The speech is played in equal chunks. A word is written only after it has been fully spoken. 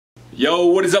Yo,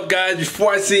 what is up, guys?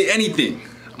 Before I say anything,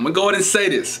 I'm gonna go ahead and say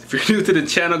this. If you're new to the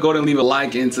channel, go ahead and leave a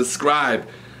like and subscribe.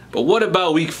 But what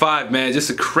about week 5, man? Just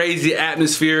a crazy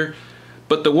atmosphere.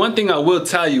 But the one thing I will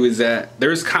tell you is that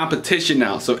there's competition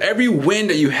now. So every win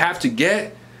that you have to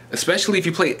get, especially if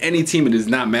you play any team, it does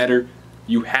not matter.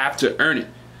 You have to earn it.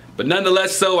 But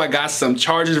nonetheless, I got some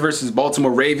Chargers versus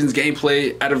Baltimore Ravens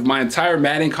gameplay. Out of my entire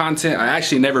Madden content, I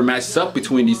actually never matched up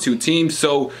between these two teams.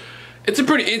 So it's a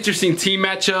pretty interesting team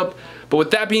matchup. But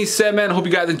with that being said, man, I hope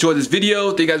you guys enjoyed this video.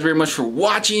 Thank you guys very much for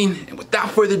watching. And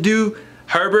without further ado,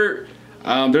 Herbert,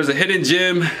 there's a hidden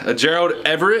gem, a Gerald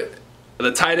Everett,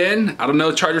 the tight end. I don't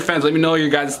know, Charger fans, let me know your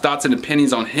guys' thoughts and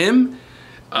opinions on him.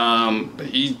 But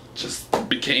he just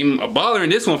became a baller in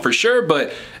this one for sure.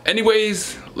 But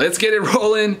anyways, let's get it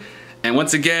rolling. And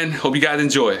once again, hope you guys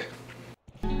enjoy.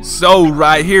 So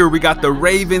right here, we got the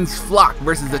Ravens flock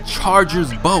versus the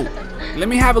Chargers boat. Let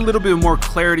me have a little bit more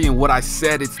clarity in what I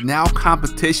said. It's now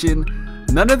competition.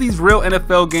 None of these real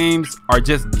NFL games are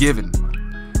just given.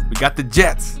 We got the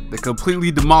Jets that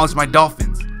completely demolished my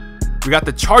Dolphins. We got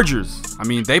the Chargers. I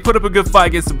mean, they put up a good fight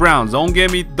against the Browns. Don't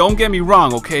get me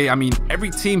wrong, okay? I mean,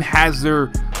 every team has their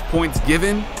points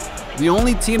given. The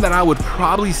only team that I would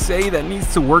probably say that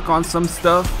needs to work on some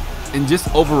stuff, and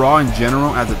just overall in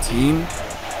general as a team,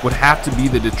 would have to be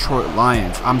the Detroit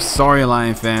Lions. I'm sorry,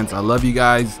 Lion fans. I love you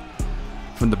guys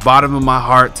from the bottom of my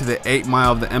heart to the 8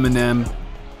 Mile of the M&M.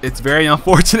 It's very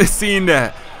unfortunate seeing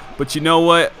that. But you know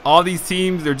what? All these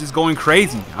teams, they're just going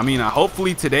crazy. I mean,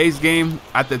 hopefully today's game,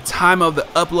 at the time of the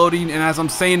uploading, and as I'm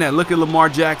saying that, look at Lamar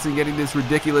Jackson getting this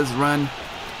ridiculous run.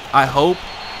 I hope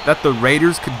that the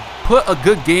Raiders could put a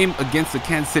good game against the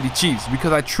Kansas City Chiefs,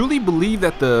 because I truly believe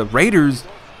that the Raiders,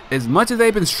 as much as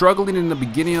they've been struggling in the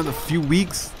beginning of the few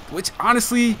weeks, which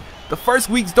honestly, the first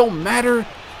weeks don't matter.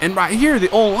 And right here,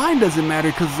 the O-line doesn't matter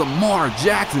because Lamar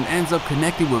Jackson ends up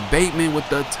connecting with Bateman with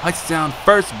the touchdown.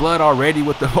 First blood already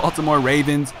with the Baltimore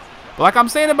Ravens. But like I'm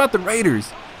saying about the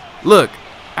Raiders, look,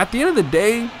 at the end of the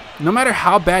day, no matter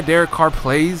how bad Derek Carr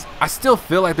plays, I still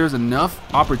feel like there's enough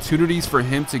opportunities for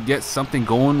him to get something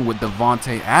going with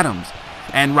Devontae Adams.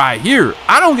 And right here,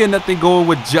 I don't get nothing going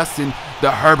with Justin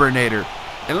the Herbertnator.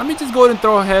 And let me just go ahead and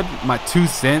throw ahead my 2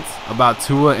 cents about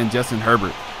Tua and Justin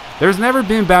Herbert. There's never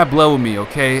been bad blood with me,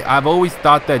 okay? I've always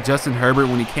thought that Justin Herbert,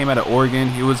 when he came out of Oregon,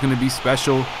 he was going to be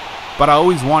special. But I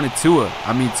always wanted Tua.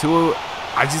 I mean, Tua,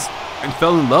 I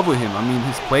fell in love with him. I mean,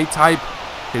 his play type,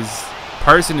 his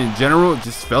person in general,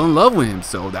 just fell in love with him.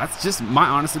 So that's just my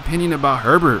honest opinion about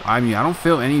Herbert. I mean, I don't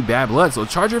feel any bad blood. So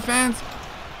Charger fans,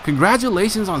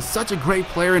 congratulations on such a great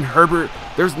player in Herbert.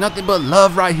 There's nothing but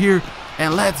love right here.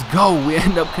 And let's go. We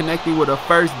end up connecting with a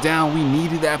first down. We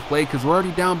needed that play because we're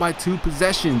already down by 2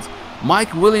 possessions.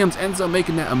 Mike Williams ends up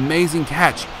making that amazing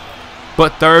catch.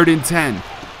 But 3rd and 10.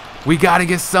 We got to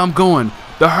get some going.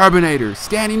 The Herbinator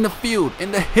scanning the field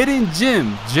in the hidden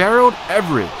gem, Gerald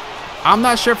Everett. I'm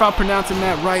not sure if I'm pronouncing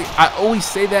that right. I always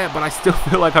say that, but I still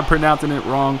feel like I'm pronouncing it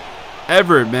wrong.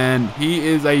 Everett, man, he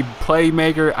is a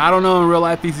playmaker. I don't know in real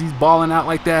life if he's balling out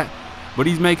like that, but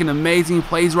he's making amazing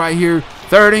plays right here.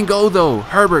 3rd and go though.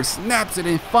 Herbert snaps it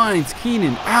and finds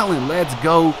Keenan Allen. Let's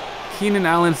go. Keenan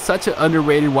Allen, such an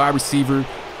underrated wide receiver.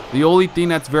 The only thing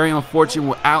that's very unfortunate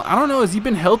with Allen, I don't know, has he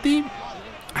been healthy?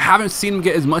 I haven't seen him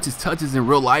get as much as touches in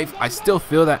real life. I still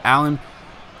feel that Allen,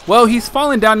 well, he's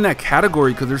falling down in that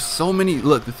category because there's so many.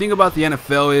 Look, the thing about the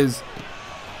NFL is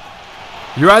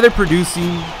you're either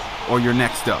producing or you're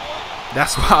next up.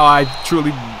 That's how I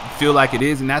truly feel like it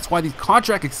is, and that's why these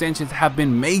contract extensions have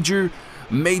been major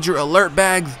alert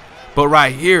bags. But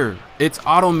right here, it's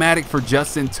automatic for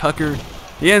Justin Tucker.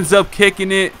 He ends up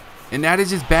kicking it, and that is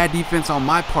just bad defense on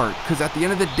my part, because at the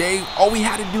end of the day, all we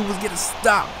had to do was get a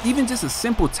stop. Even just a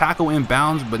simple tackle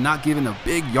inbounds, but not giving a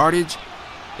big yardage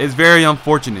is very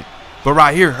unfortunate. But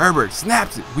right here, Herbert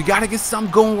snaps it. We got to get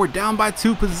something going. We're down by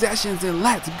 2 possessions, and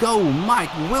let's go.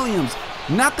 Mike Williams,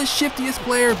 not the shiftiest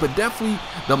player, but definitely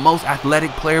the most athletic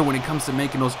player when it comes to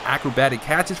making those acrobatic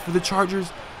catches for the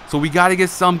Chargers. So we got to get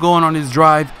some going on this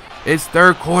drive. It's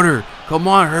 3rd quarter. Come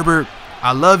on, Herbert.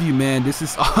 I love you, man. This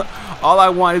is all I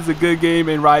want is a good game.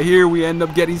 And right here, we end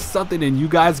up getting something, and you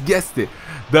guys guessed it.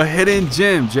 The hidden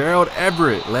gem, Gerald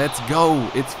Everett. Let's go.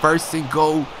 It's 1st and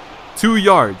go, 2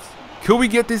 yards. Could we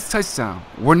get this touchdown?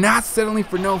 We're not settling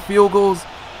for no field goals.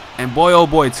 And boy, oh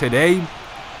boy, today,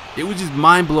 it was just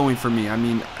mind-blowing for me. I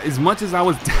mean, as much as I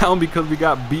was down because we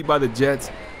got beat by the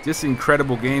Jets, just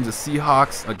incredible games. The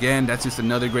Seahawks, again, that's just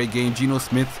another great game. Geno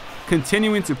Smith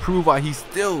continuing to prove why he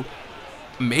still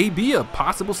may be a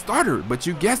possible starter. But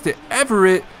you guessed it,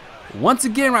 Everett, once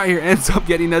again right here, ends up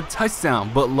getting a touchdown.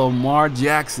 But Lamar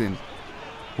Jackson,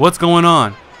 what's going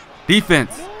on?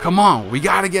 Defense, come on. We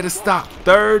got to get a stop.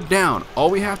 Third down. All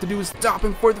we have to do is stop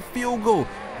him for the field goal.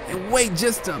 And wait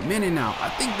just a minute now. I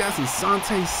think that's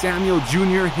Asante Samuel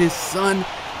Jr., his son.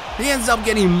 He ends up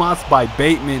getting mossed by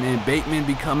Bateman, and Bateman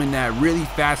becoming that really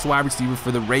fast wide receiver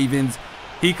for the Ravens.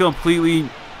 He completely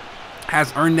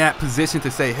has earned that position to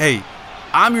say, hey,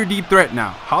 I'm your deep threat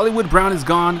now. Hollywood Brown is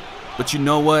gone, but you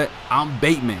know what? I'm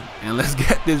Bateman. And let's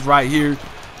get this right here.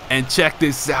 And check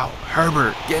this out.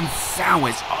 Herbert getting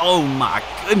sandwiched. Oh my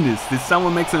goodness. Did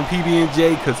someone make some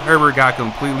PB&J? Because Herbert got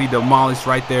completely demolished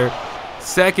right there.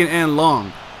 2nd and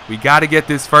long. We got to get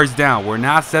this first down. We're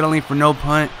not settling for no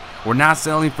punt. We're not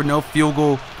settling for no field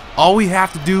goal. All we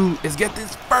have to do is get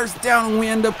this first down, and we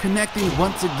end up connecting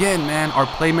once again, man. Our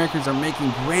playmakers are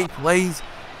making great plays.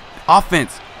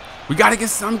 Offense, we got to get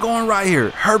something going right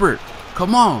here. Herbert,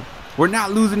 come on. We're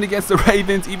not losing against the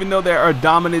Ravens, even though they're a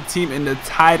dominant team, and the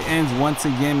tight ends once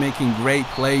again making great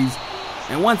plays.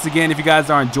 And once again, if you guys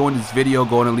are enjoying this video,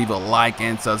 go ahead and leave a like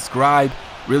and subscribe.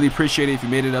 Really appreciate it if you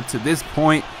made it up to this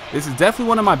point. This is definitely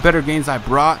one of my better games I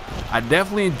brought. I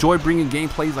definitely enjoy bringing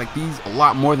gameplays like these a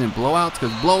lot more than blowouts,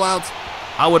 because blowouts,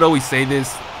 I would always say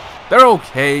this, they're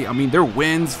okay. I mean, they're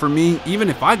wins for me. Even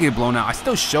if I get blown out, I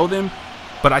still show them.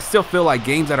 But I still feel like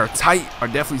games that are tight are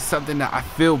definitely something that I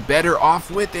feel better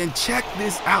off with. And check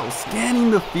this out.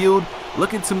 Scanning the field,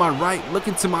 looking to my right,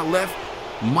 looking to my left,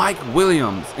 Mike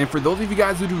Williams. And for those of you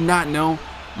guys who do not know,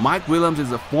 Mike Williams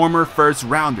is a former first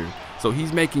rounder. So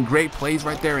he's making great plays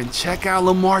right there. And check out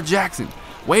Lamar Jackson.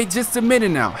 Wait just a minute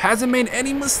now. Hasn't made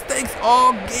any mistakes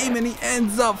all game, and he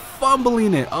ends up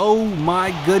fumbling it. Oh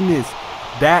my goodness.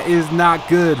 That is not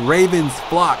good. Ravens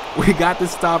flock. We got to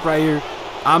stop right here.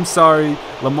 I'm sorry.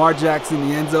 Lamar Jackson,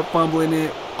 he ends up fumbling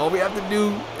it. All we have to do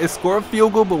is score a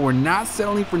field goal, but we're not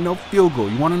settling for no field goal.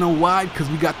 You want to know why? Because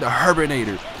we got the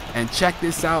Herbertator. And check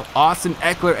this out. Austin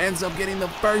Eckler ends up getting the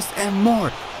first and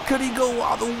more. Could he go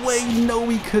all the way? No,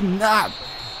 he could not.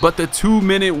 But the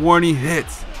 2-minute warning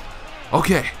hits.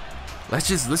 Okay, let's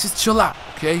just chill out,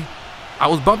 okay? I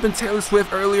was bumping Taylor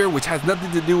Swift earlier, which has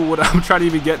nothing to do with what I'm trying to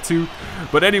even get to.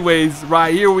 But anyways,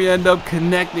 right here we end up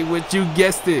connecting with, you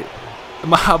guessed it,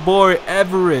 my boy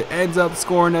Everett ends up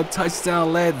scoring a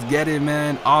touchdown. Let's get it,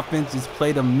 man. Offense just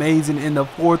played amazing in the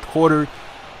 4th quarter.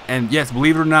 And yes,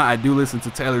 believe it or not, I do listen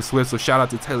to Taylor Swift, so shout out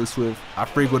to Taylor Swift. I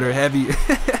freak with her heavy.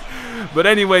 But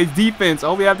anyways, defense,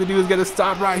 all we have to do is get a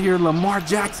stop right here. Lamar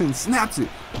Jackson snaps it.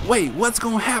 Wait, what's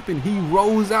going to happen? He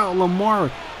rolls out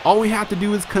Lamar. All we have to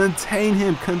do is contain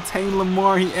him, contain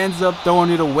Lamar. He ends up throwing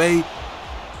it away.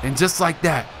 And just like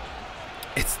that,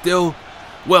 it's still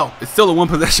a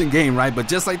 1-possession game, right? But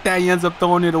just like that, he ends up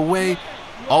throwing it away.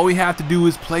 All we have to do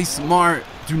is play smart.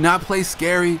 Do not play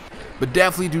scary, but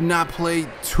definitely do not play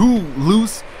too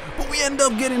loose. But we end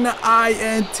up getting the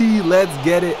INT. Let's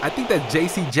get it. I think that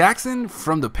J.C. Jackson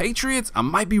from the Patriots, I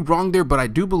might be wrong there, but I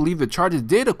do believe the Chargers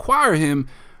did acquire him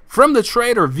from the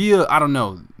trade or via, I don't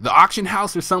know, the auction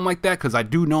house or something like that, because I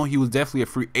do know he was definitely a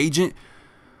free agent.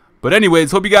 But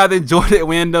anyways, hope you guys enjoyed it.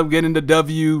 We end up getting the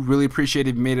W. Really appreciate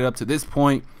it if you made it up to this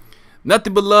point.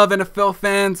 Nothing but love, NFL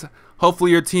fans.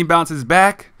 Hopefully your team bounces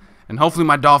back, and hopefully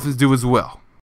my Dolphins do as well.